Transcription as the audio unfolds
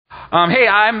Hey,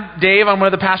 I'm Dave. I'm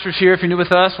one of the pastors here. If you're new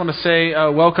with us, I want to say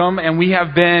welcome. And we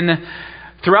have been,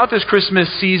 throughout this Christmas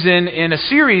season, in a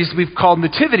series we've called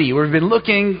Nativity, where we've been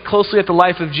looking closely at the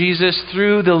life of Jesus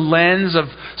through the lens of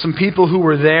some people who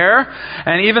were there.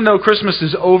 And even though Christmas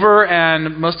is over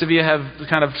and most of you have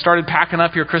kind of started packing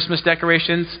up your Christmas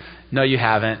decorations, no, you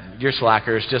haven't. You're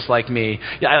slackers, just like me.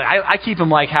 Yeah, I keep them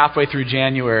like halfway through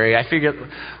January. I figure,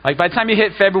 like by the time you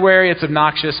hit February, it's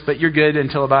obnoxious, but you're good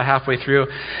until about halfway through.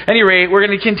 At any rate, we're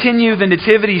going to continue the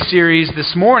Nativity series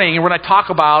this morning, and we're going to talk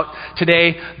about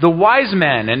today the wise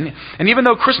men. And even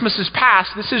though Christmas is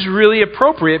past, this is really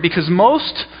appropriate because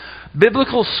most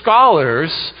biblical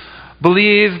scholars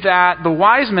believe that the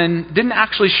wise men didn't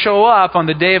actually show up on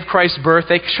the day of Christ's birth.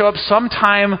 They show up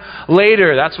sometime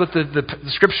later. That's what the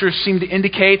scriptures seem to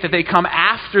indicate, that they come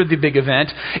after the big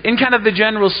event, in kind of the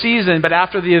general season, but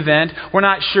after the event. We're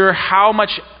not sure how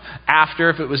much after,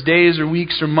 if it was days or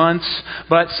weeks or months,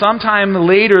 but sometime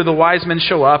later the wise men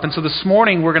show up. And so this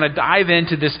morning we're going to dive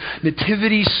into this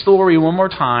nativity story one more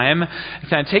time and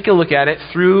kind of take a look at it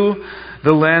through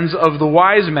the lens of the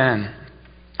wise men.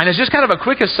 And it's just kind of a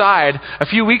quick aside, a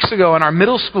few weeks ago in our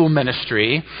middle school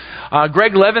ministry,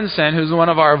 Greg Levinson, who's one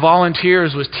of our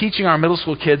volunteers, was teaching our middle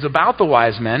school kids about the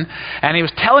wise men, and he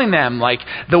was telling them, like,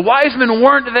 the wise men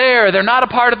weren't there. They're not a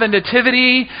part of the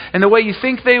nativity in the way you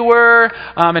think they were.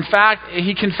 In fact,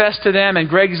 he confessed to them, and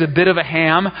Greg's a bit of a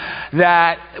ham,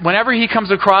 that whenever he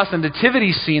comes across a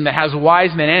nativity scene that has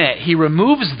wise men in it, he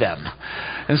removes them.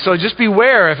 And so just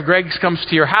beware if Greg comes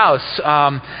to your house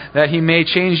that he may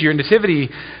change your nativity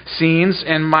scenes.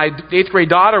 And my 8th grade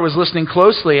daughter was listening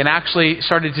closely and actually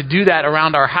started to do that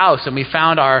around our house. And we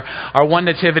found our one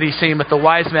nativity scene with the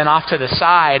wise men off to the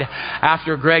side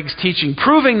after Greg's teaching,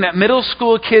 proving that middle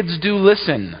school kids do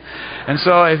listen. And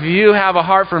so if you have a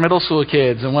heart for middle school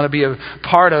kids and want to be a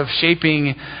part of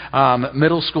shaping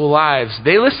middle school lives,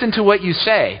 they listen to what you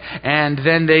say, and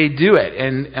then they do it.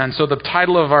 And so the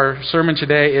title of our sermon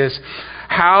today is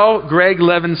How Greg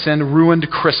Levinson Ruined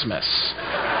Christmas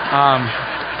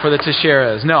for the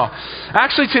Teixeiras. No.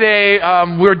 Actually today,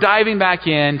 we're diving back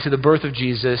into the birth of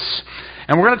Jesus,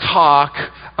 and we're going to talk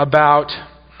about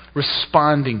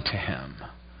responding to Him.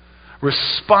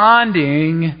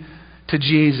 Responding to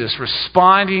Jesus,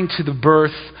 responding to the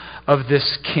birth of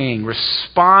this King,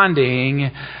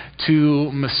 responding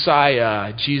to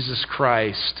Messiah, Jesus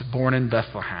Christ, born in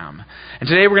Bethlehem. And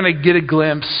today we're going to get a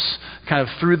glimpse kind of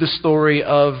through the story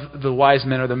of the wise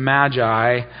men or the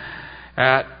Magi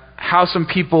at how some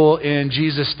people in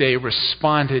Jesus' day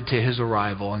responded to His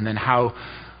arrival, and then how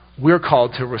we're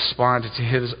called to respond to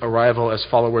His arrival as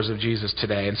followers of Jesus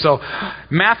today. And so,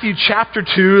 Matthew chapter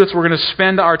 2, that's where we're going to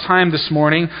spend our time this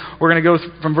morning. We're going to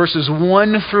go from verses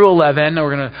 1 through 11. And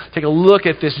we're going to take a look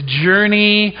at this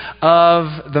journey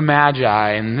of the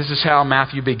Magi. And this is how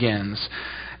Matthew begins.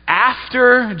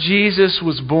 After Jesus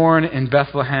was born in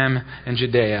Bethlehem in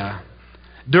Judea,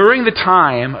 during the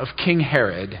time of King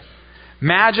Herod,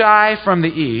 Magi from the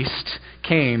east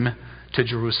came to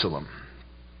Jerusalem.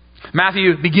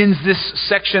 Matthew begins this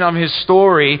section of his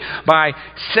story by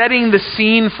setting the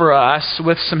scene for us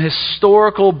with some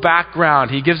historical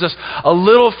background. He gives us a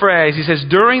little phrase. He says,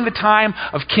 during the time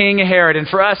of King Herod. And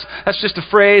for us, that's just a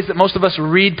phrase that most of us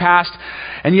read past.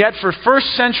 And yet for first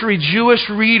century Jewish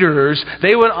readers,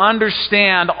 they would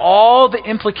understand all the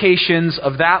implications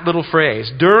of that little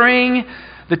phrase. During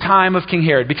the time of King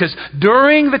Herod. Because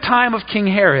during the time of King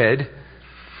Herod,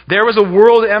 there was a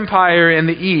world empire in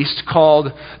the east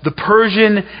called the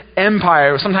Persian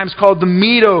Empire, sometimes called the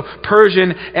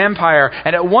Medo-Persian Empire.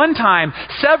 And at one time,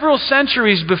 several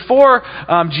centuries before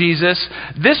Jesus,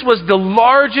 this was the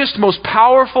largest, most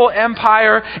powerful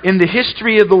empire in the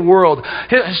history of the world.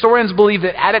 Historians believe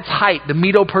that at its height, the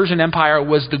Medo-Persian Empire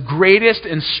was the greatest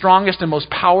and strongest and most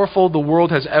powerful the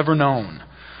world has ever known.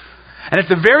 And at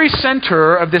the very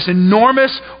center of this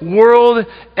enormous world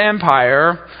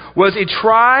empire was a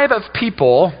tribe of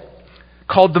people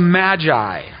called the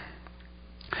Magi.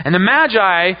 And the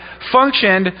Magi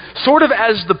functioned sort of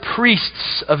as the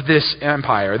priests of this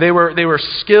empire. They were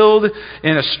skilled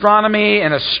in astronomy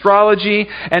and astrology,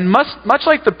 and much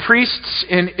like the priests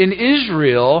in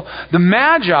Israel, the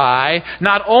Magi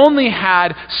not only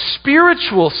had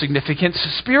spiritual significance,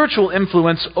 spiritual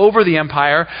influence over the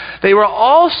empire, they were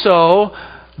also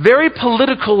very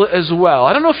political as well.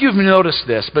 I don't know if you've noticed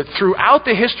this, but throughout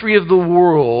the history of the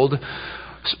world,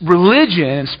 religion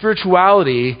and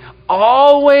spirituality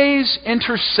always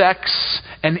intersects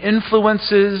and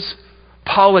influences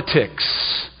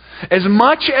politics. As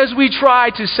much as we try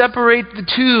to separate the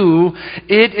two,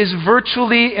 it is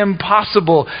virtually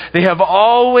impossible. They have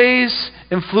always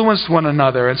influenced one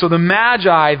another. And so the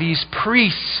Magi, these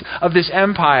priests of this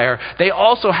empire, they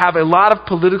also have a lot of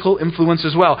political influence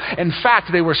as well. In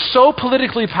fact, they were so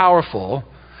politically powerful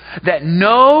that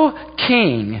no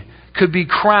king could be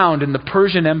crowned in the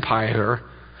Persian Empire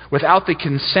without the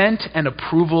consent and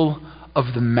approval of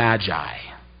the Magi.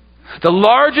 The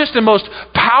largest and most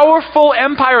powerful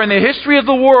empire in the history of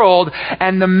the world,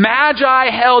 and the Magi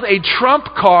held a trump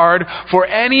card for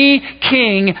any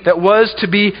king that was to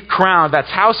be crowned. That's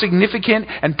how significant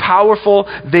and powerful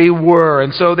they were.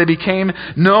 And so they became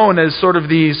known as sort of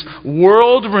these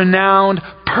world-renowned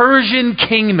Persian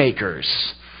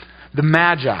kingmakers, the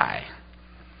Magi.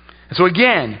 And so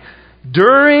again,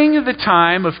 during the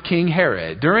time of King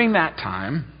Herod, during that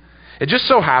time, it just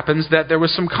so happens that there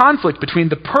was some conflict between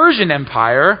the Persian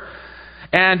Empire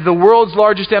and the world's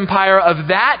largest empire of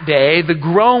that day, the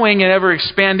growing and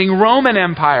ever-expanding Roman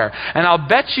Empire. And I'll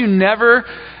bet you never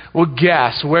will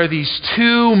guess where these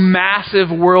two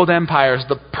massive world empires,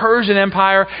 the Persian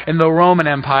Empire and the Roman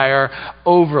Empire,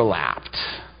 overlapped.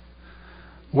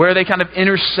 Where they kind of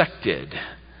intersected.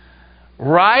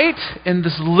 Right in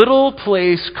this little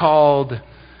place called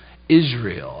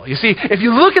Israel. You see, if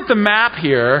you look at the map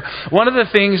here, one of the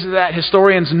things that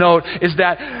historians note is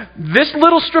that this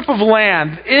little strip of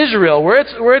land, Israel, where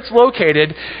it's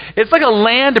located, it's like a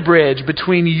land bridge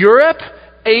between Europe,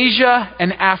 Asia,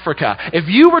 and Africa. If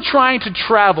you were trying to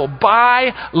travel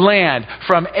by land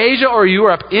from Asia or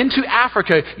Europe into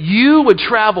Africa, you would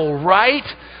travel right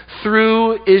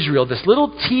through Israel, this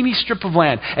little teeny strip of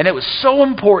land. And it was so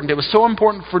important. It was so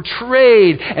important for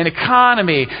trade and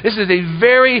economy. This is a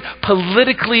very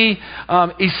politically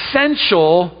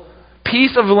essential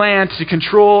piece of land to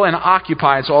control and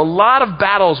occupy. And so a lot of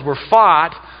battles were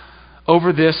fought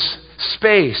over this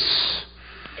space.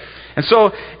 And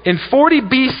so in 40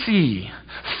 BC,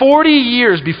 40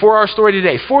 years before our story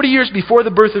today, 40 years before the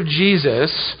birth of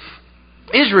Jesus,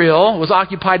 Israel was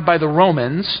occupied by the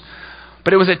Romans,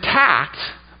 but it was attacked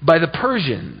by the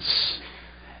Persians.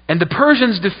 And the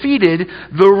Persians defeated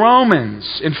the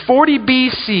Romans. In 40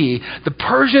 BC, the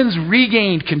Persians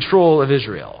regained control of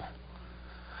Israel.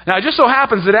 Now, it just so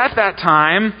happens that at that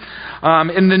time,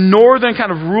 in the northern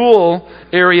kind of rural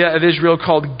area of Israel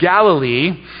called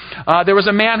Galilee, there was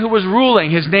a man who was ruling.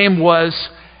 His name was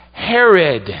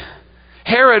Herod.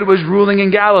 Herod was ruling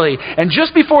in Galilee. And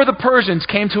just before the Persians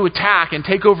came to attack and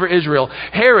take over Israel,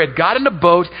 Herod got in a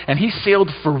boat and he sailed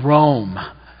for Rome.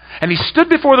 And he stood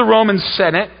before the Roman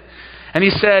Senate and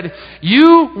he said,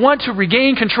 "You want to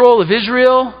regain control of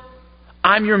Israel?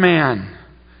 I'm your man.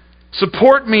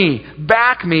 Support me,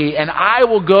 back me, and I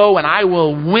will go and I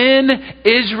will win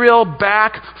Israel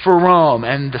back for Rome."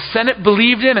 And the Senate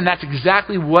believed him, and that's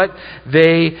exactly what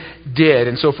they did.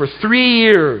 And so for 3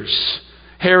 years,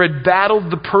 Herod battled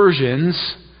the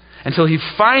Persians until he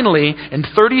finally, in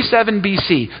 37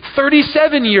 BC,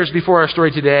 37 years before our story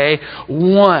today,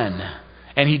 won.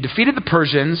 And he defeated the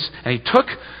Persians, and he took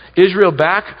Israel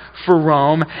back for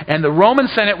Rome. And the Roman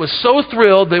Senate was so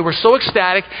thrilled, they were so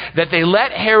ecstatic, that they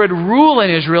let Herod rule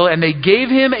in Israel, and they gave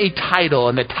him a title.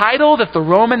 And the title that the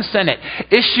Roman Senate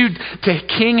issued to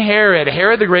King Herod,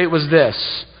 Herod the Great, was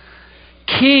this: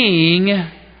 King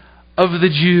of the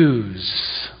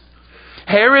Jews.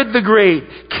 Herod the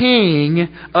Great, King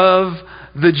of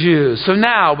the Jews. So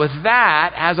now, with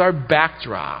that as our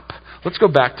backdrop, let's go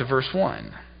back to verse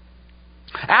 1.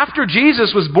 After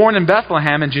Jesus was born in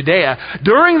Bethlehem in Judea,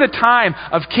 during the time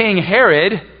of King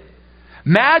Herod,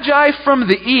 Magi from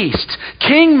the east,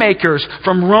 kingmakers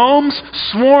from Rome's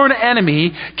sworn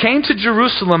enemy, came to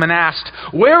Jerusalem and asked,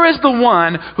 "Where is the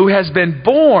one who has been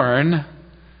born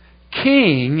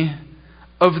King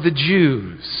of the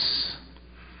Jews?"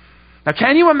 Now,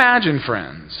 can you imagine,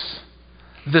 friends,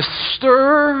 the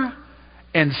stir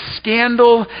and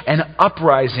scandal and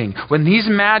uprising when these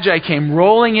Magi came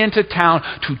rolling into town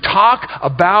to talk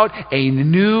about a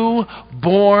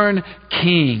newborn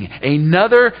king,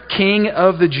 another king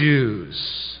of the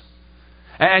Jews?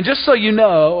 And just so you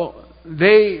know,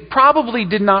 they probably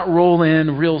did not roll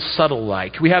in real subtle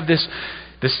like. We have this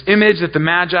image that the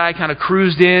Magi kind of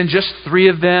cruised in, just 3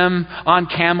 of them on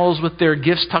camels with their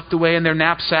gifts tucked away in their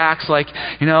knapsacks, like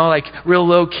real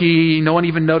low key, no one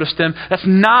even noticed them. That's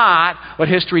not what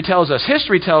history tells us.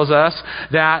 History tells us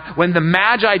that when the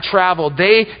Magi traveled,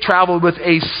 they traveled with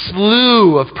a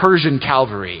slew of Persian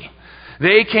cavalry.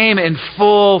 They came in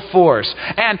full force.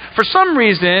 And for some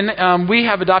reason, we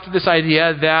have adopted this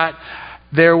idea that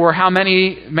there were how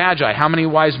many Magi? How many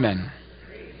wise men?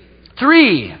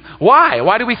 3. Why?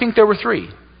 Why do we think there were 3?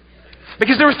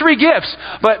 Because there were 3 gifts,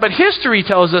 but history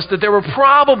tells us that there were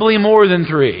probably more than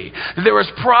 3. There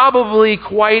was probably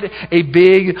quite a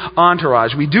big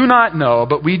entourage. We do not know,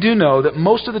 but we do know that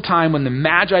most of the time when the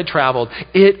Magi traveled,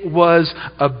 it was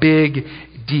a big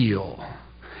deal.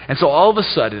 And so all of a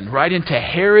sudden, right into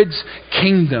Herod's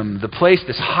kingdom, the place,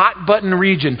 this hot-button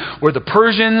region where the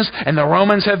Persians and the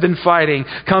Romans have been fighting,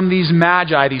 come these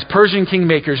Magi, these Persian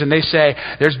kingmakers, and they say,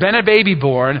 there's been a baby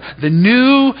born, the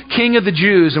new king of the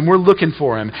Jews, and we're looking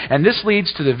for him. And this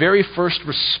leads to the very first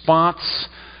response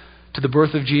to the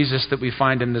birth of Jesus that we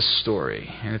find in this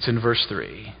story. And it's in verse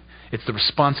 3. It's the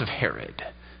response of Herod.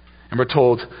 And we're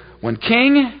told, when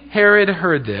King Herod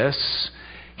heard this,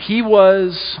 he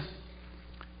was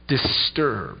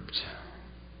disturbed.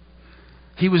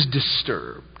 He was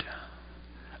disturbed.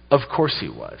 Of course he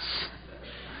was.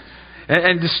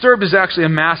 And disturbed is actually a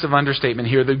massive understatement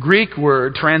here. The Greek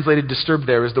word translated disturbed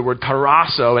there is the word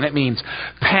tarasso, and it means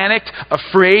panicked,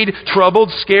 afraid, troubled,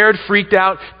 scared, freaked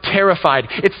out, terrified.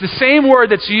 It's the same word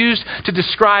that's used to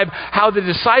describe how the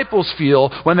disciples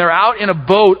feel when they're out in a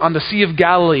boat on the Sea of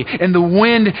Galilee, in the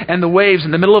wind and the waves,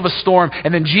 in the middle of a storm,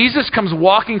 and then Jesus comes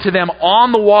walking to them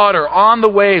on the water, on the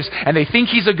waves, and they think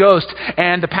he's a ghost.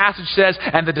 And the passage says,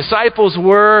 and the disciples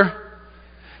were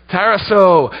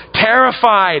tarasso,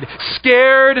 terrified,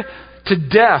 scared to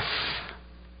death.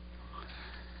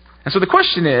 And so the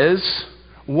question is,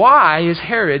 why is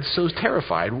Herod so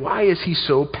terrified? Why is he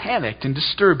so panicked and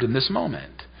disturbed in this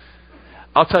moment?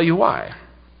 I'll tell you why.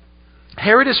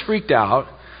 Herod is freaked out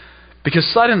because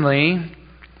suddenly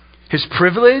his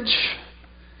privilege,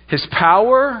 his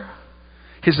power,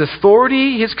 his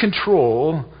authority, his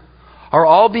control are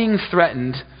all being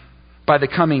threatened by the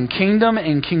coming kingdom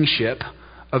and kingship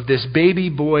of this baby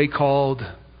boy called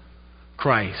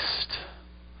Christ,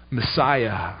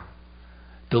 Messiah,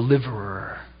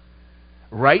 Deliverer,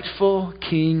 rightful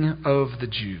King of the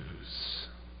Jews.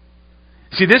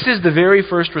 See, this is the very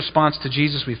first response to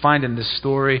Jesus we find in this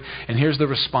story, and here's the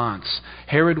response.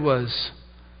 Herod was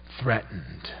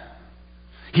threatened.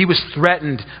 He was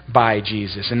threatened by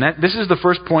Jesus. And this is the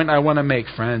first point I want to make,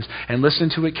 friends, and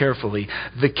listen to it carefully.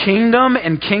 The kingdom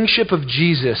and kingship of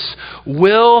Jesus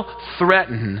will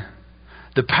threaten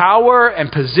the power and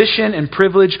position and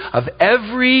privilege of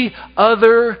every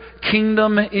other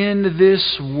kingdom in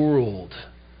this world.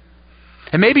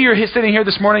 And maybe you're sitting here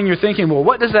this morning and you're thinking, well,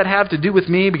 what does that have to do with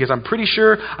me? Because I'm pretty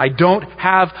sure I don't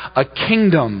have a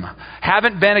kingdom.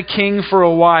 Haven't been a king for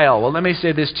a while. Well, let me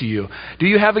say this to you. Do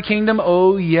you have a kingdom?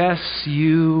 Oh, yes,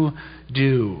 you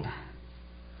do.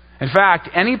 In fact,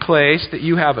 any place that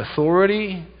you have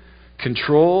authority,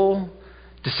 control,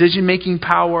 decision-making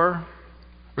power,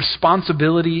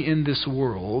 responsibility in this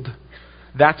world,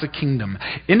 that's a kingdom.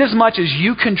 Inasmuch as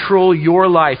you control your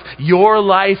life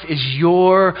is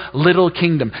your little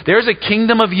kingdom. There's a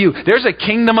kingdom of you. There's a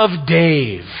kingdom of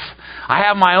Dave. I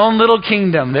have my own little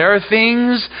kingdom. There are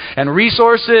things and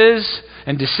resources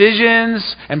and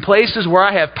decisions and places where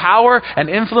I have power and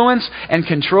influence and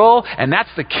control, and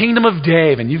that's the kingdom of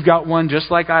Dave. And you've got one just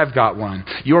like I've got one.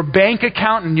 Your bank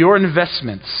account and your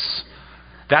investments,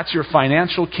 that's your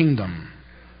financial kingdom.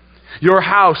 Your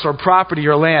house or property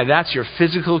or land, that's your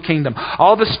physical kingdom.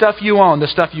 All the stuff you own, the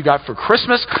stuff you got for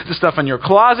Christmas, the stuff in your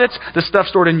closets, the stuff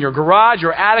stored in your garage,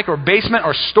 your attic or basement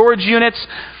or storage units,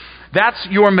 that's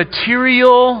your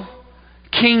material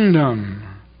kingdom.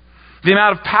 The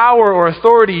amount of power or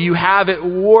authority you have at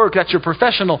work, that's your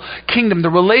professional kingdom.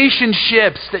 The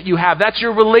relationships that you have, that's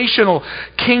your relational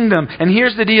kingdom. And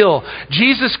here's the deal.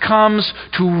 Jesus comes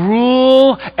to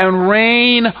rule and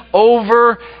reign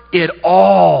over it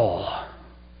all.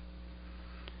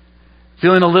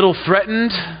 Feeling a little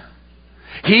threatened?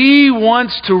 He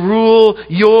wants to rule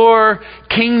your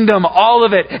kingdom, all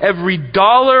of it. Every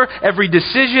dollar, every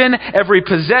decision, every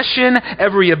possession,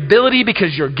 every ability,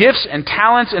 because your gifts and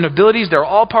talents and abilities, they're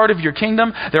all part of your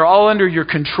kingdom. They're all under your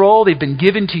control. They've been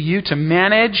given to you to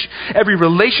manage. Every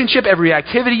relationship, every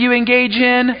activity you engage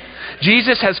in.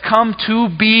 Jesus has come to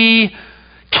be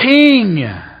king,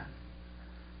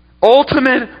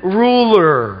 ultimate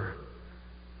ruler.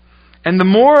 And the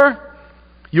more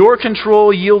your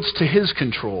control yields to His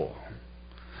control,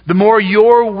 the more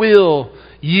your will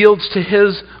yields to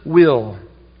His will,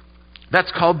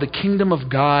 that's called the kingdom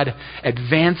of God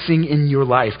advancing in your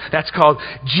life. That's called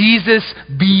Jesus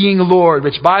being Lord,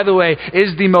 which, by the way,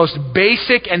 is the most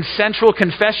basic and central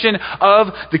confession of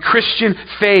the Christian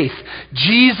faith.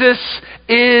 Jesus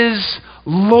is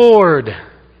Lord.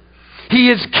 He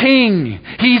is King.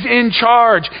 He's in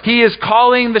charge. He is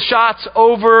calling the shots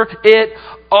over it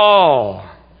all.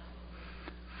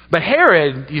 But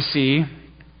Herod, you see,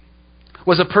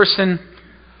 was a person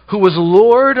who was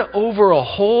Lord over a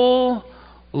whole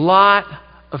lot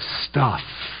of stuff.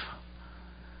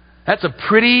 That's a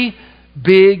pretty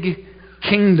big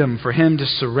kingdom for him to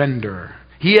surrender.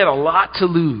 He had a lot to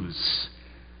lose.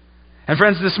 And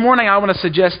friends, this morning I want to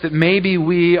suggest that maybe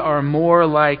we are more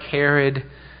like Herod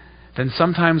than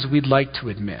sometimes we'd like to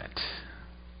admit.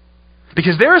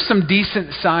 Because there are some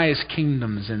decent-sized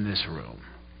kingdoms in this room.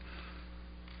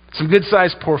 Some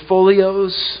good-sized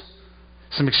portfolios,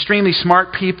 some extremely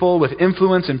smart people with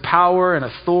influence and power and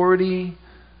authority.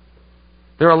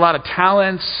 There are a lot of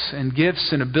talents and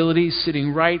gifts and abilities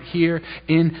sitting right here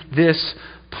in this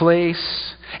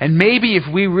place. And maybe if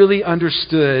we really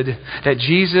understood that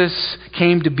Jesus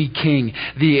came to be king,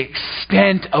 the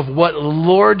extent of what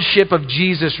lordship of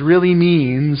Jesus really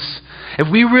means, if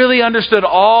we really understood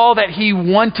all that he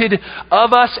wanted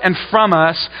of us and from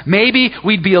us, maybe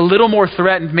we'd be a little more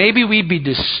threatened. Maybe we'd be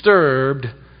disturbed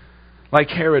like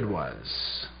Herod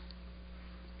was.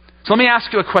 So let me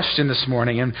ask you a question this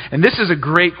morning, and this is a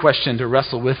great question to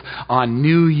wrestle with on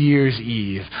New Year's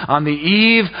Eve. On the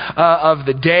eve of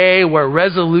the day where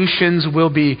resolutions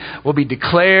will be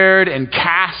declared and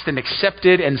cast and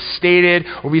accepted and stated,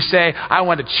 where we say, I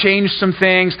want to change some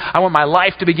things. I want my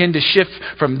life to begin to shift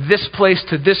from this place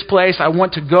to this place. I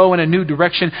want to go in a new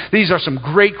direction. These are some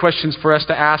great questions for us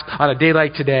to ask on a day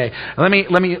like today. Let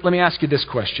me ask you this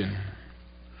question.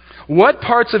 What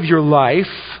parts of your life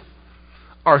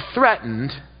are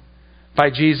threatened by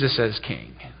Jesus as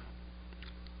king?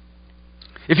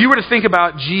 If you were to think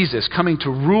about Jesus coming to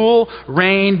rule,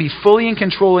 reign, be fully in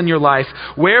control in your life,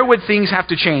 where would things have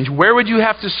to change? Where would you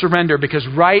have to surrender? Because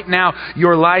right now,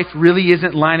 your life really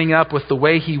isn't lining up with the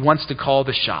way he wants to call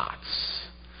the shots.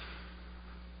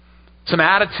 Some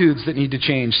attitudes that need to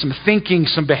change, some thinking,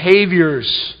 some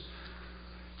behaviors,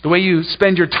 the way you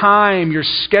spend your time, your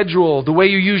schedule, the way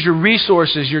you use your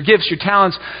resources, your gifts, your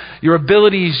talents, your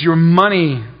abilities, your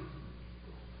money.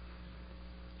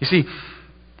 You see,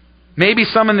 maybe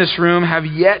some in this room have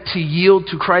yet to yield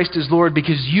to Christ as Lord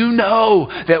because you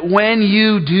know that when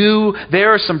you do,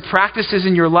 there are some practices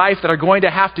in your life that are going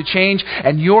to have to change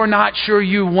and you're not sure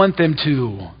you want them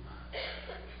to.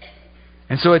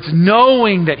 And so it's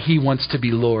knowing that he wants to be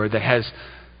Lord that has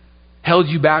held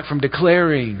you back from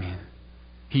declaring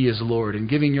he is Lord and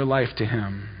giving your life to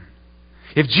him.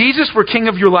 If Jesus were king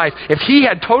of your life, if he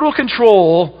had total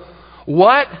control,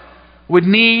 what would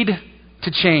need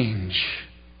to change?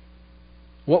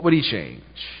 What would he change?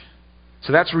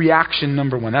 So that's reaction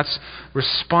number one. That's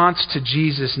response to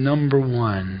Jesus number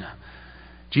one.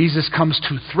 Jesus comes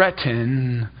to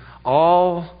threaten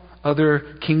all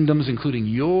other kingdoms, including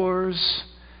yours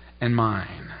and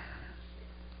mine.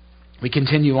 We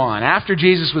continue on. After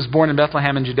Jesus was born in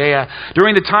Bethlehem in Judea,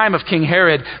 during the time of King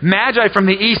Herod, Magi from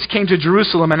the east came to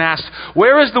Jerusalem and asked,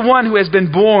 "Where is the one who has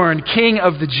been born King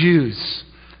of the Jews?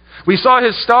 We saw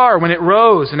his star when it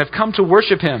rose and have come to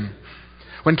worship him."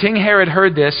 When King Herod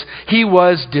heard this, he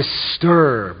was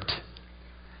disturbed,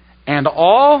 and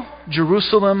all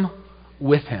Jerusalem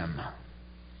with him.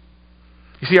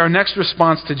 You see, our next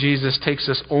response to Jesus takes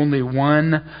us only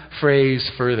one phrase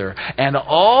further. And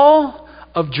all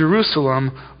of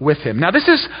Jerusalem with him. Now this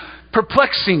is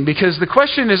perplexing because the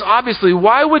question is obviously,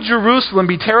 why would Jerusalem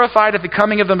be terrified at the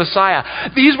coming of the Messiah?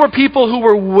 These were people who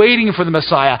were waiting for the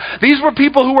Messiah. These were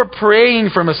people who were praying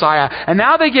for Messiah. And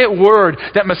now they get word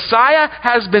that Messiah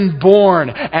has been born.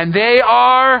 And they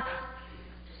are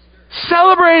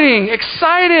celebrating,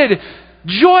 excited,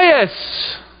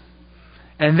 joyous.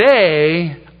 And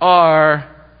they are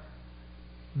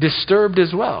disturbed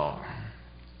as well.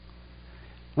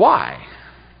 Why?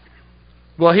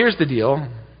 Well, here's the deal.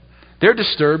 They're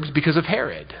disturbed because of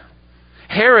Herod.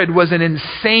 Herod was an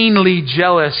insanely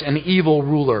jealous and evil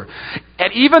ruler.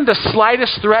 At even the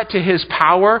slightest threat to his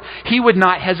power, he would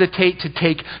not hesitate to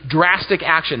take drastic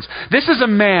actions. This is a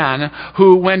man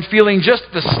who, when feeling just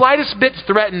the slightest bit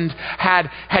threatened,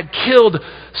 had killed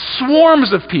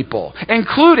swarms of people,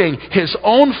 including his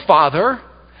own father,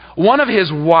 one of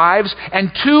his wives,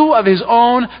 and two of his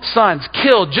own sons,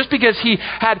 killed just because he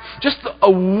had just a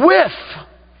whiff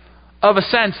of a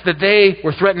sense that they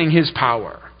were threatening his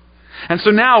power. And so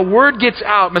now word gets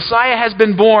out. Messiah has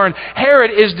been born.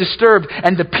 Herod is disturbed.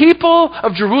 And the people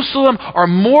of Jerusalem are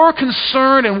more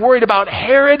concerned and worried about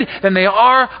Herod than they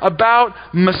are about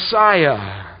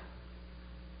Messiah.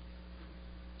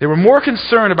 They were more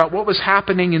concerned about what was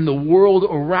happening in the world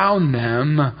around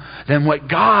them than what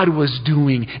God was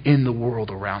doing in the world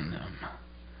around them.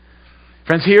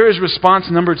 Friends, here is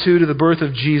response number 2 to the birth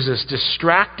of Jesus.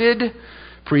 Distracted,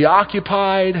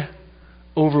 preoccupied,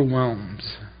 overwhelmed.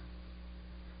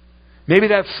 Maybe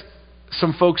that's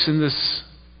some folks in this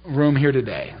room here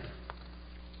today.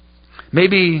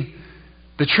 Maybe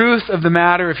the truth of the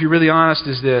matter, if you're really honest,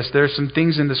 is this. There are some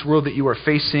things in this world that you are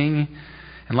facing,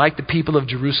 and like the people of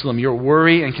Jerusalem, your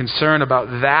worry and concern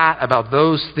about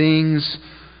those things,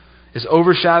 is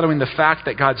overshadowing the fact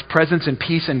that God's presence and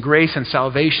peace and grace and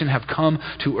salvation have come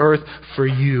to earth for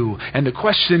you. And the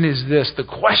question is this. The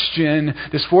question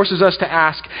this forces us to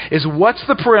ask is, what's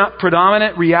the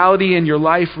predominant reality in your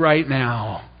life right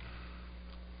now?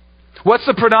 What's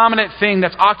the predominant thing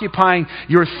that's occupying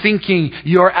your thinking,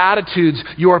 your attitudes,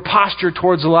 your posture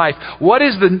towards life? What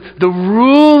is the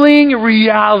ruling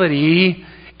reality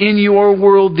in your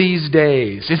world these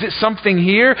days? Is it something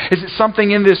here? Is it something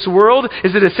in this world?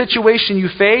 Is it a situation you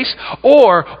face?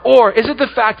 Or is it the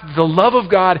fact that the love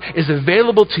of God is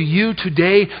available to you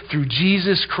today through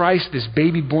Jesus Christ, this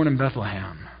baby born in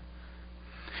Bethlehem?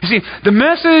 You see, the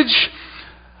message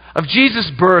of Jesus'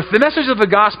 birth, the message of the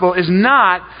gospel is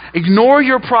not ignore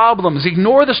your problems,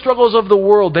 ignore the struggles of the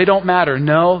world, they don't matter.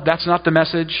 No, that's not the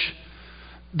message.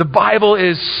 The Bible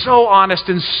is so honest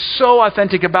and so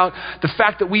authentic about the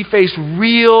fact that we face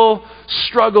real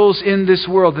struggles in this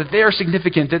world, that they are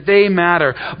significant, that they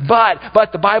matter.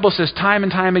 But the Bible says time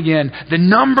and time again, the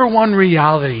number one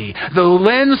reality, the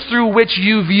lens through which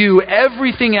you view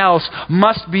everything else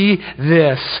must be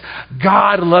this.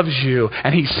 God loves you,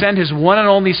 and He sent His one and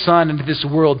only Son into this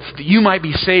world that you might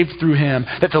be saved through Him,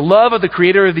 that the love of the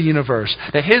Creator of the universe,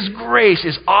 that His grace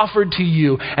is offered to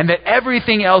you, and that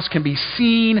everything else can be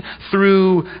seen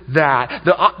through that.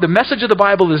 The message of the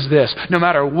Bible is this: no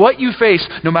matter what you face,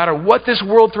 no matter what this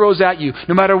world throws at you,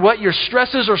 no matter what your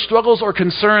stresses or struggles or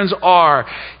concerns are,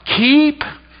 keep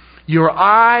your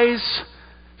eyes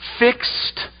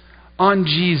fixed on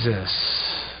Jesus.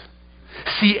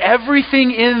 See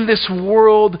everything in this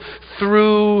world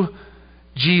through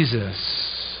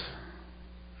Jesus.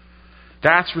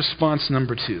 That's response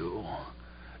number 2.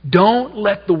 Don't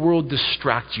let the world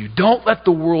distract you. Don't let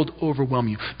the world overwhelm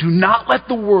you. Do not let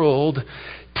the world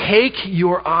take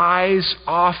your eyes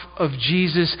off of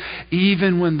Jesus,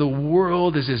 even when the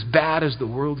world is as bad as the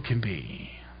world can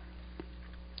be.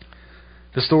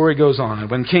 The story goes on.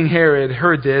 When King Herod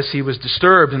heard this, he was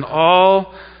disturbed, and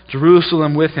all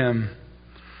Jerusalem with him.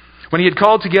 When he had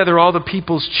called together all the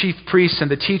people's chief priests and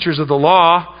the teachers of the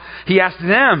law, he asked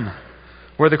them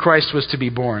where the Christ was to be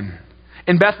born.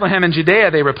 In Bethlehem in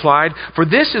Judea, they replied, for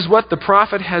this is what the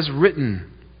prophet has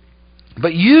written.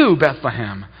 But you,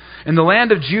 Bethlehem, in the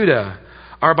land of Judah,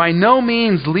 are by no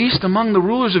means least among the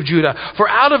rulers of Judah, for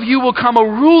out of you will come a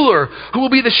ruler who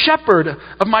will be the shepherd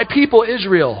of my people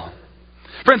Israel.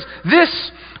 Friends,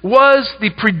 this was the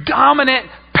predominant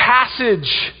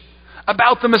passage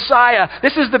about the Messiah.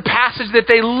 This is the passage that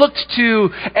they looked to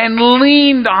and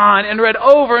leaned on and read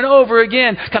over and over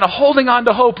again, kind of holding on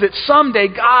to hope that someday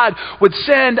God would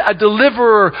send a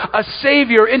deliverer, a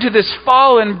Savior into this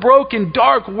fallen, broken,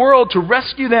 dark world to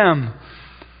rescue them.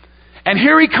 And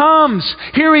here He comes.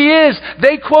 Here He is.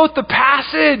 They quote the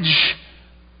passage.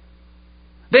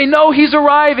 They know He's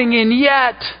arriving, and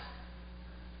yet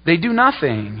they do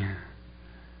nothing.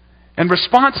 And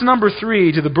response number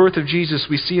 3 to the birth of Jesus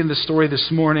we see in the story this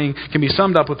morning can be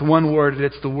summed up with one word, and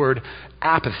it's the word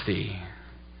apathy.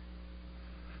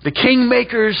 The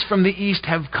kingmakers from the east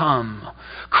have come.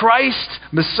 Christ,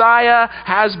 Messiah,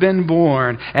 has been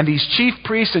born. And these chief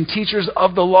priests and teachers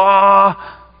of the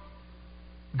law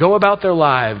go about their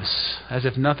lives as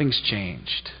if nothing's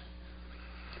changed.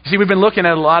 You see, we've been looking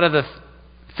at a lot of the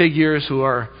figures who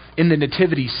are in the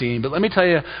nativity scene, but let me tell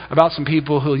you about some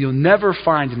people who you'll never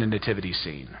find in the nativity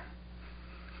scene.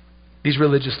 These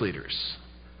religious leaders.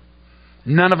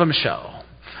 None of them show.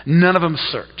 None of them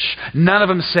search. None of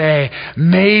them say,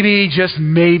 maybe, just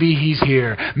maybe He's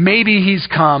here. Maybe He's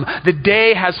come. The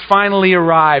day has finally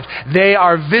arrived. They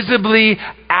are visibly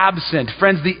absent.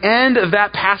 Friends, the end of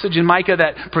that passage in Micah,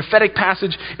 that prophetic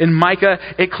passage in Micah,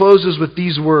 it closes with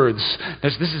these words.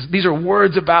 These are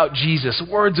words about Jesus,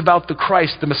 words about the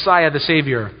Christ, the Messiah, the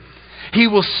Savior. He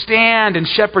will stand and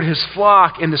shepherd His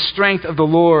flock in the strength of the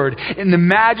Lord, in the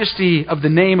majesty of the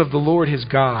name of the Lord His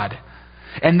God.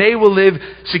 And they will live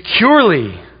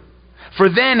securely, for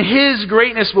then His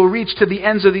greatness will reach to the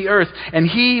ends of the earth, and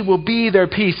He will be their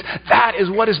peace. That is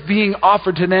what is being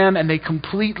offered to them, and they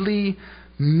completely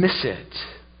miss it.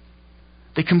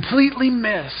 They completely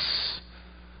miss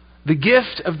the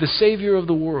gift of the Savior of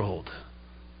the world.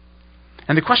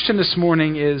 And the question this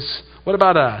morning is, what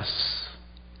about us?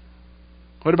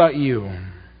 What about you?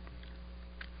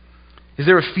 Is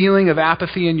there a feeling of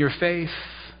apathy in your faith?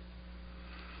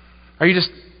 Are you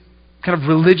just kind of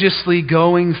religiously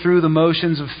going through the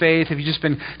motions of faith? Have you just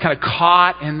been kind of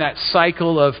caught in that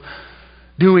cycle of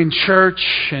doing church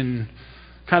and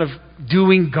kind of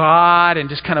doing God and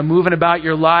just kind of moving about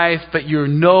your life, but you're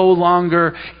no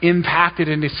longer impacted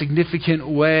in a significant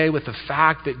way with the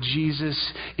fact that Jesus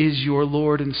is your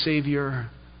Lord and Savior?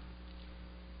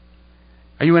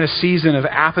 Are you in a season of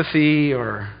apathy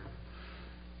or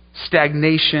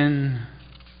stagnation?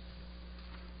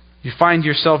 You find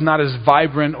yourself not as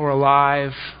vibrant or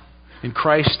alive in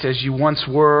Christ as you once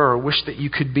were or wish that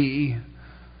you could be?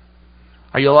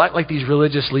 Are you like these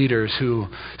religious leaders who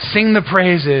sing the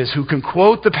praises, who can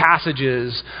quote the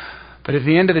passages, but at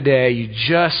the end of the day, you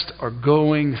just are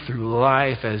going through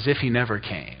life as if He never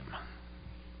came?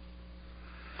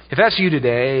 If that's you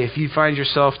today, if you find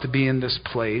yourself to be in this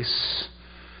place,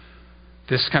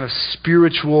 this kind of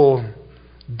spiritual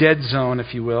dead zone,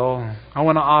 if you will, I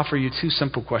want to offer you two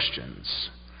simple questions.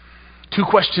 Two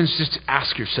questions just to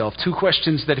ask yourself. Two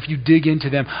questions that if you dig into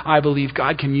them, I believe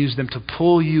God can use them to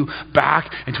pull you back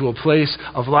into a place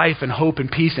of life and hope and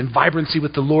peace and vibrancy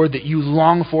with the Lord that you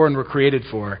long for and were created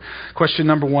for. Question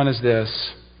number one is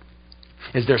this: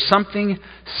 is there something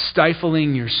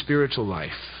stifling your spiritual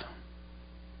life?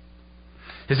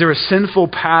 Is there a sinful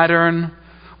pattern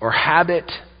or habit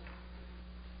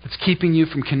that's keeping you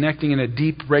from connecting in a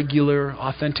deep, regular,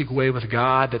 authentic way with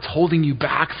God, that's holding you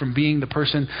back from being the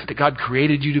person that God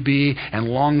created you to be and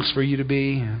longs for you to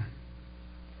be?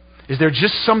 Is there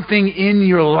just something in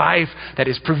your life that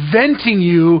is preventing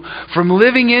you from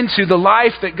living into the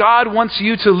life that God wants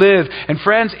you to live? And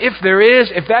friends, if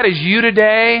that is you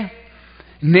today,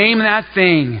 name that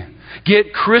thing.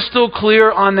 Get crystal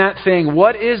clear on that thing.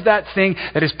 What is that thing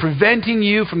that is preventing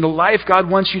you from the life God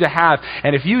wants you to have?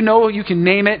 And if you know you can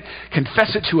name it,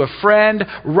 confess it to a friend,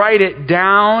 write it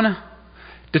down.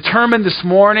 Determine this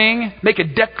morning, make a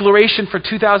declaration for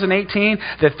 2018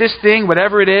 that this thing,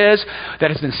 whatever it is, that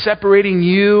has been separating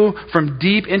you from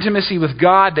deep intimacy with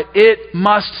God, that it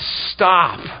must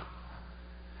stop.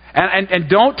 And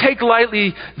don't take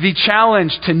lightly the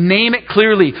challenge to name it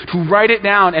clearly, to write it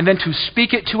down, and then to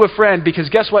speak it to a friend. Because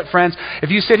guess what, friends? If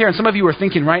you sit here, and some of you are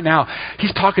thinking right now,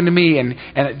 he's talking to me, and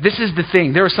this is the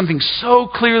thing. There is something so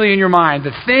clearly in your mind.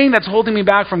 The thing that's holding me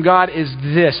back from God is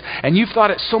this. And you've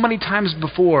thought it so many times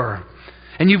before.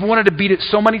 And you've wanted to beat it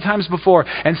so many times before.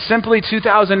 And simply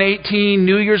 2018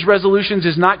 New Year's resolutions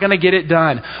is not going to get it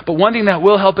done. But one thing that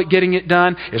will help it getting it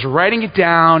done is writing it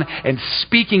down and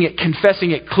speaking it, confessing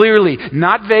it clearly,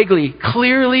 not vaguely,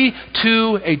 clearly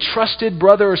to a trusted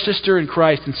brother or sister in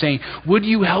Christ and saying, would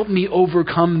you help me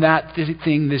overcome that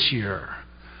thing this year?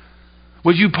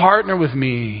 Would you partner with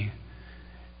me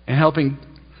in helping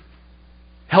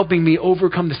me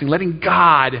overcome this thing, letting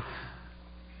God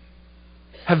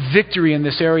have victory in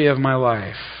this area of my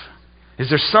life? Is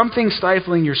there something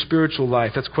stifling your spiritual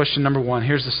life? That's question number one.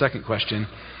 Here's the second question.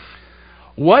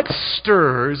 What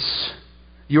stirs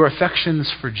your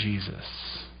affections for Jesus?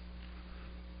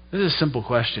 This is a simple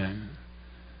question,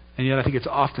 and yet I think it's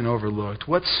often overlooked.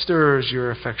 What stirs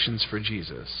your affections for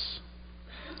Jesus?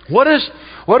 What is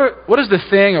the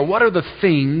thing, or what are the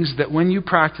things that when you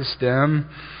practice them,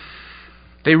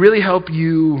 they really help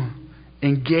you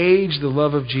engage the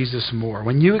love of Jesus more?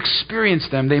 When you experience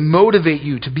them, they motivate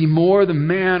you to be more the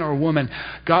man or woman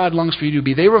God longs for you to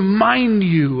be. They remind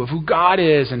you of who God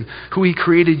is and who He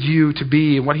created you to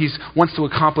be and what He wants to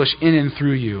accomplish in and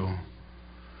through you.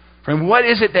 Friend, what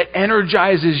is it that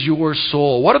energizes your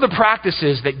soul? What are the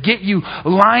practices that get you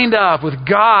lined up with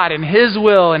God and His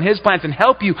will and His plans and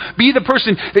help you be the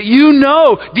person that you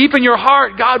know deep in your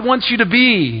heart God wants you to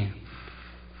be?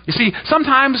 You see,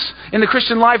 sometimes in the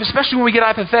Christian life, especially when we get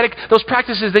apathetic, those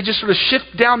practices, they just sort of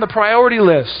shift down the priority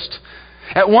list.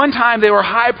 At one time, they were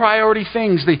high priority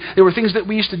things. They were things that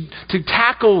we used to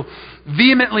tackle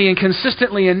vehemently and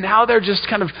consistently, and now they're just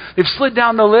they've slid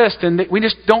down the list, and we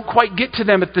just don't quite get to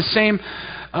them at the same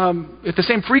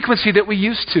frequency that we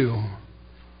used to.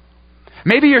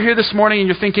 Maybe you're here this morning and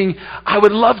you're thinking, I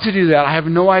would love to do that. I have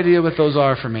no idea what those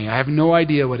are for me. I have no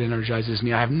idea what energizes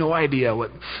me. I have no idea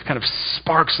what kind of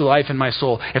sparks the life in my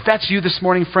soul. If that's you this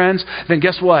morning, friends, then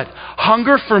guess what?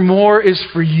 Hunger for More is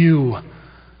for you.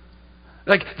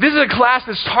 This is a class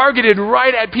that's targeted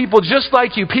right at people just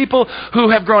like you. People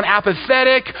who have grown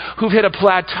apathetic, who've hit a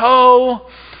plateau,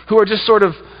 who are just sort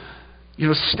of,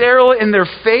 sterile in their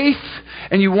faith,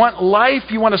 and you want life,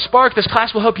 you want a spark. This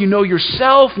class will help you know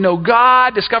yourself, know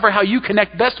God, discover how you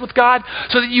connect best with God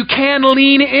so that you can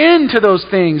lean into those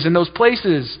things and those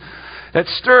places that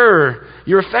stir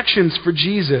your affections for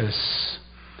Jesus.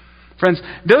 Friends,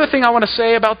 the other thing I want to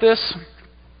say about this,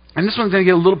 and this one's going to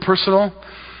get a little personal,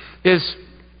 is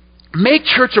make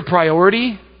church a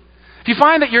priority. If you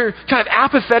find that you're kind of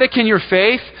apathetic in your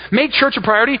faith, make church a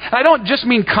priority. And I don't just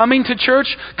mean coming to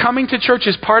church. Coming to church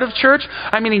is part of church.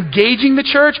 I mean engaging the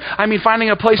church. I mean finding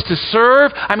a place to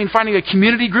serve. I mean finding a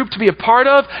community group to be a part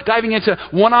of. Diving into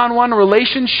one-on-one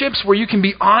relationships where you can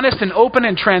be honest and open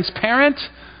and transparent.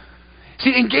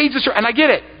 See, engage the church. And I get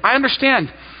it. I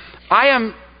understand. I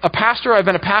am a pastor. I've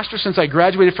been a pastor since I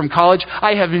graduated from college.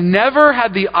 I have never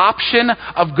had the option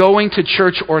of going to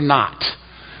church or not.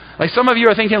 Like some of you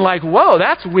are thinking like, whoa,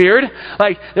 that's weird.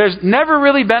 Like there's never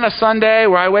really been a Sunday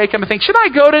where I wake up and think, should I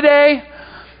go today?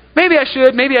 Maybe I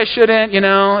should, maybe I shouldn't.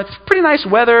 It's pretty nice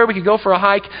weather. We could go for a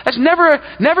hike. That's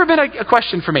never been a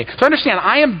question for me. So understand,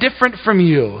 I am different from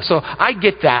you. So I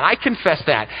get that. I confess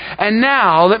that. And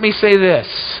now let me say this.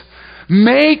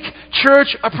 Make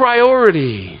church a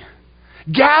priority.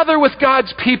 Gather with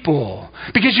God's people,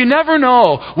 because you never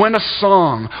know when a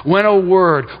song, when a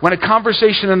word, when a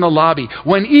conversation in the lobby,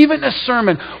 when even a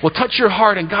sermon will touch your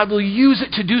heart and God will use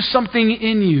it to do something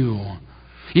in you.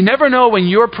 You never know when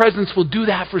your presence will do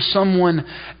that for someone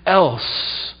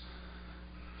else.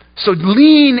 So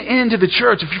lean into the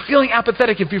church. If you're feeling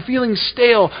apathetic, if you're feeling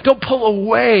stale, don't pull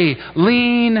away.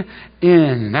 Lean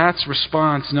in. That's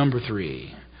response number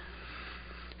 3.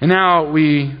 And now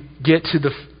we get to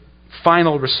the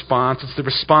final response. It's the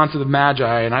response of the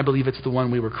Magi, and I believe it's the one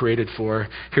we were created for.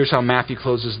 Here's how Matthew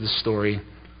closes this story.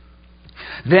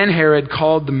 Then Herod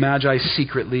called the Magi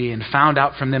secretly and found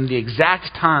out from them the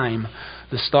exact time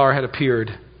the star had appeared.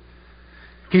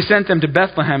 He sent them to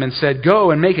Bethlehem and said,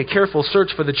 "Go and make a careful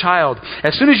search for the child.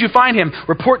 As soon as you find him,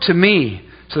 report to me,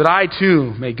 so that I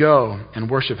too may go and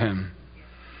worship him."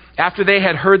 After they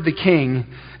had heard the king,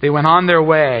 they went on their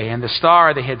way, and the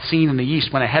star they had seen in the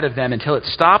east went ahead of them until it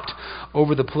stopped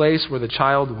over the place where the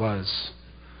child was.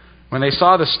 When they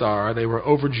saw the star, they were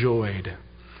overjoyed.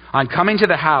 On coming to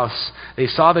the house, they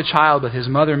saw the child with his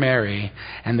mother Mary,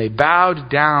 and they bowed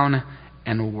down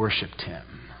and worshipped him.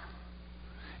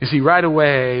 You see, right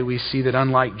away, we see that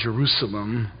unlike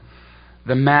Jerusalem,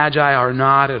 the Magi are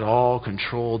not at all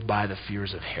controlled by the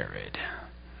fears of Herod.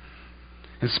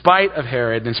 In spite of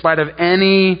Herod, in spite of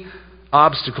any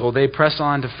obstacle, they press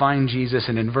on to find Jesus.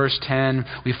 And in verse 10,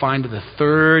 we find the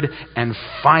third and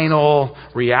final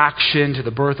reaction to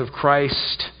the birth of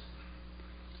Christ: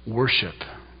 worship.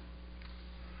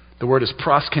 The word is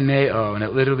proskuneo, and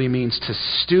it literally means to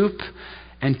stoop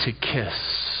and to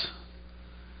kiss.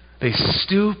 They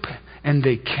stoop and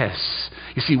they kiss.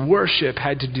 You see, worship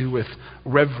had to do with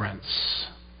reverence.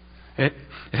 It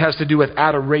has to do with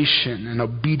adoration and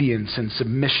obedience and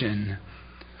submission.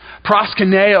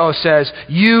 Proskuneo says,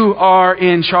 you are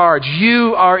in charge.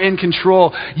 You are in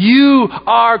control. You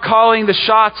are calling the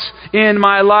shots in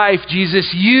my life,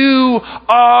 Jesus. You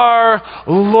are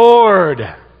Lord.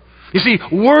 You see,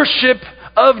 worship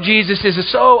of Jesus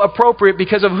is so appropriate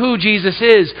because of who Jesus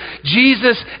is.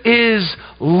 Jesus is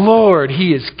Lord.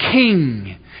 He is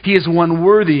King. He is one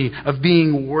worthy of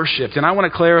being worshipped. And I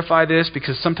want to clarify this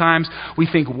because sometimes we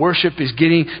think worship is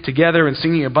getting together and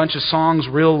singing a bunch of songs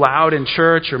real loud in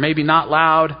church, or maybe not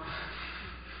loud.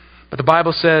 But the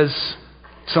Bible says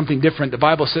something different. The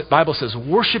Bible says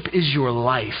worship is your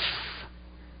life.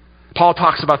 Paul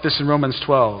talks about this in Romans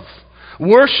 12.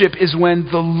 Worship is when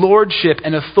the lordship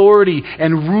and authority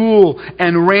and rule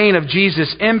and reign of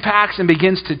Jesus impacts and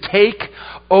begins to take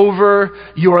over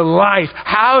your life.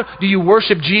 How do you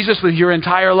worship Jesus with your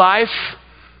entire life?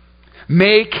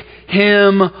 Make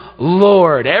him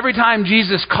Lord. Every time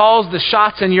Jesus calls the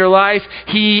shots in your life,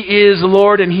 he is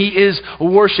Lord and he is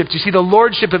worshipped. You see, the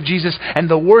lordship of Jesus and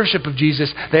the worship of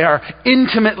Jesus, they are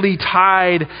intimately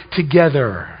tied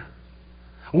together.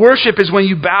 Worship is when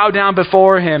you bow down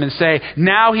before him and say,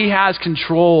 now he has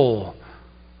control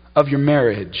of your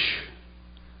marriage.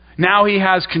 Now he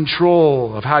has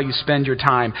control of how you spend your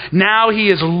time. Now he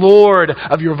is Lord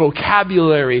of your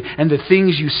vocabulary and the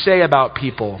things you say about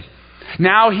people.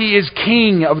 Now he is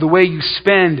king of the way you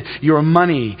spend your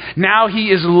money. Now he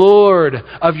is Lord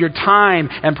of your time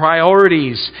and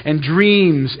priorities and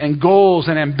dreams and goals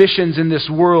and ambitions in this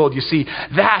world. You see,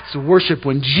 that's worship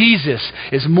when Jesus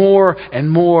is more and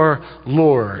more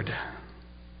Lord.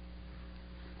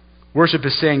 Worship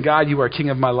is saying, God, you are king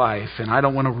of my life and I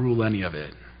don't want to rule any of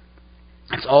it.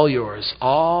 It's all yours.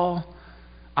 All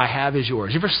I have is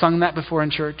yours. You ever sung that before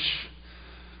in church?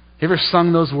 You ever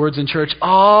sung those words in church?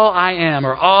 All I am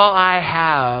or all I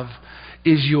have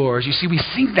is yours. You see, we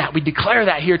sing that, we declare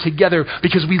that here together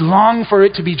because we long for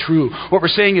it to be true. What we're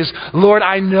saying is, Lord,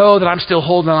 I know that I'm still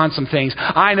holding on some things.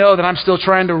 I know that I'm still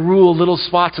trying to rule little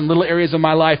spots and little areas of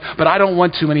my life, but I don't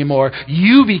want to anymore.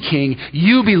 You be king,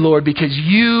 you be Lord, because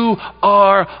you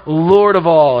are Lord of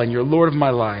all and you're Lord of my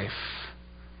life.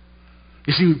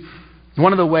 You see,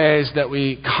 one of the ways that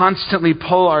we constantly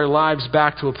pull our lives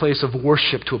back to a place of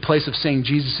worship, to a place of saying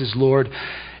Jesus is Lord,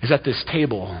 is at this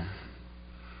table.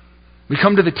 We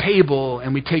come to the table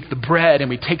and we take the bread and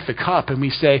we take the cup and we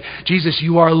say, Jesus,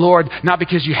 you are Lord, not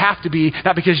because you have to be,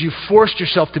 not because you forced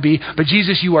yourself to be, but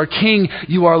Jesus, you are King,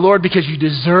 you are Lord because you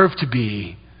deserve to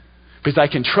be, because I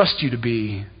can trust you to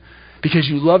be. Because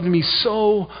you loved me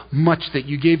so much that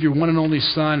you gave your one and only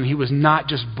Son. He was not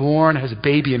just born as a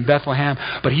baby in Bethlehem,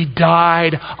 but He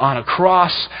died on a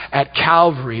cross at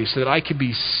Calvary so that I could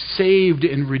be saved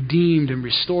and redeemed and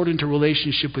restored into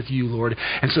relationship with you, Lord.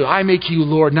 And so I make you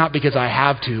Lord not because I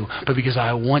have to, but because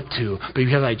I want to, but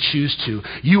because I choose to.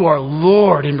 You are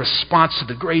Lord in response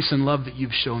to the grace and love that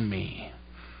you've shown me.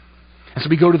 And so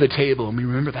we go to the table and we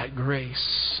remember that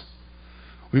grace.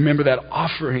 We remember that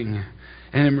offering.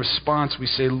 And in response, we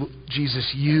say,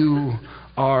 Jesus, you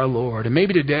are Lord. And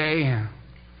maybe today,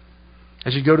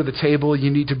 as you go to the table, you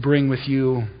need to bring with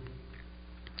you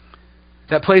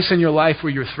that place in your life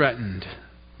where you're threatened,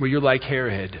 where you're like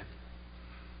Herod,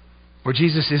 where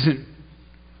Jesus isn't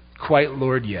quite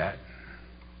Lord yet,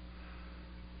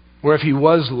 where if He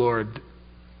was Lord,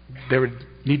 there would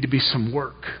need to be some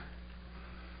work.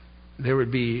 There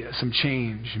would be some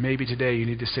change. Maybe today you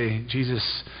need to say,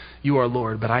 Jesus, you are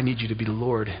Lord, but I need you to be the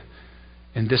Lord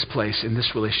in this place, in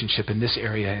this relationship, in this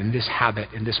area, in this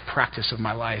habit, in this practice of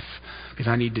my life, because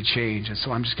I need to change. And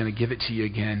so I'm just going to give it to you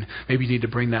again. Maybe you need to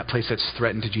bring that place that's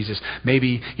threatened to Jesus.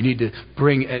 Maybe you need to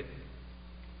bring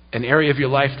an area of your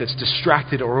life that's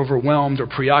distracted or overwhelmed or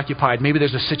preoccupied. Maybe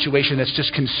there's a situation that's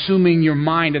just consuming your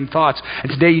mind and thoughts.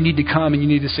 And today you need to come and you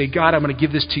need to say, God, I'm going to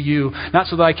give this to you, not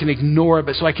so that I can ignore it,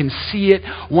 but so I can see it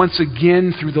once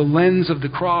again through the lens of the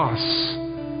cross.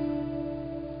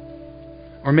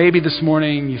 Or maybe this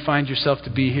morning you find yourself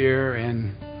to be here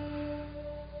and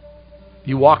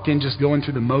you walked in just going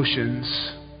through the motions.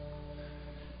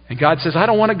 And God says, I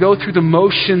don't want to go through the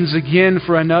motions again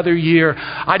for another year.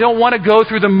 I don't want to go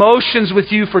through the motions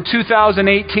with you for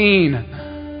 2018.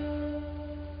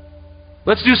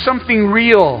 Let's do something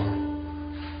real.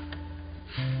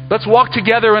 Let's walk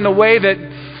together in a way that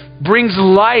brings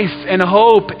life and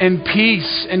hope and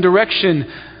peace and direction.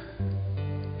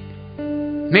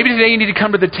 Maybe today you need to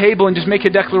come to the table and just make a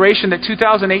declaration that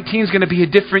 2018 is going to be a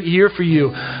different year for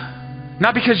you.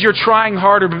 Not because you're trying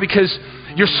harder, but because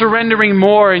you're surrendering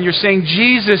more and you're saying,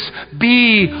 Jesus,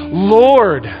 be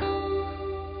Lord.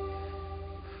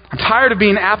 I'm tired of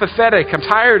being apathetic. I'm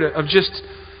tired of just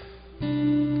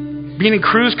being in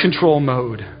cruise control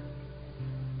mode.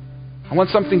 I want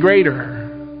something greater.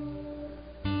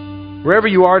 Wherever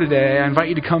you are today, I invite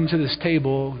you to come to this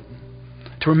table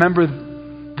to remember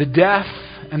the death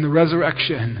and the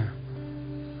resurrection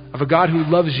of a God who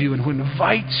loves you and who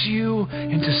invites you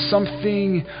into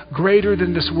something greater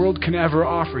than this world can ever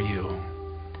offer you.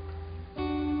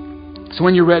 So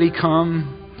when you're ready,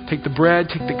 come, take the bread,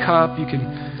 take the cup. You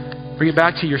can bring it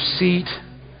back to your seat.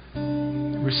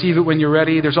 Receive it when you're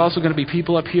ready. There's also going to be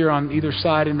people up here on either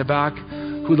side in the back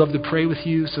who would love to pray with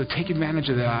you, so take advantage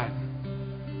of that.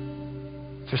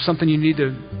 If there's something you need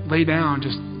to lay down,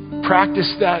 just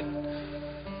practice that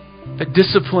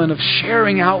discipline of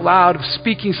sharing out loud, of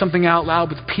speaking something out loud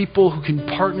with people who can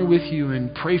partner with you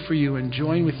and pray for you and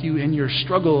join with you in your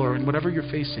struggle or in whatever you're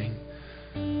facing.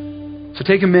 So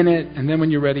take a minute, and then when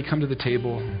you're ready, come to the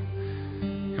table,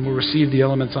 and we'll receive the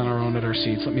elements on our own at our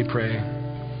seats. Let me pray.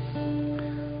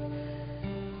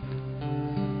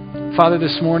 Father,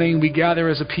 this morning we gather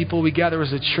as a people, we gather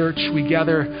as a church, we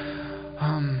gather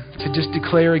to just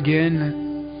declare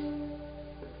again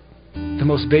the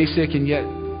most basic and yet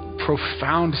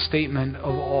profound statement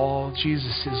of all: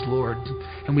 Jesus is Lord.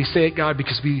 And we say it, God,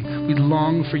 because we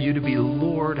long for you to be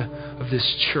Lord of this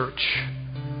church,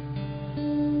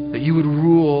 that you would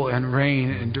rule and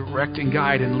reign and direct and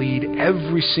guide and lead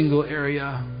every single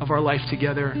area of our life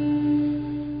together.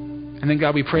 And then,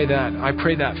 God, we pray that. I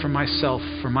pray that for myself,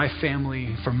 for my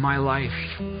family, for my life,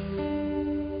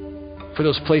 for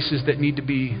those places that need to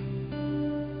be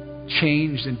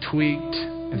changed and tweaked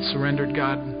and surrendered.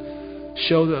 God,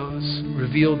 show those,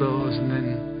 reveal those, and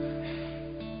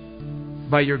then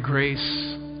by your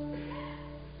grace,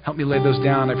 help me lay those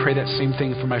down. I pray that same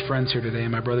thing for my friends here today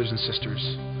and my brothers and sisters.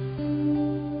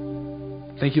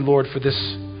 Thank you, Lord, for this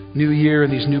new year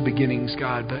and these new beginnings,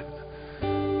 God. But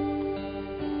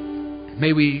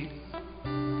may we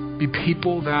be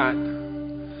people that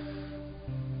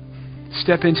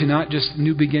step into not just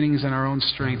new beginnings in our own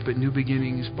strength, but new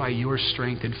beginnings by your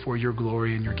strength and for your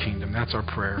glory and your kingdom. That's our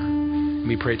prayer. And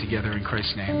we pray together in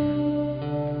Christ's name.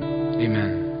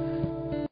 Amen.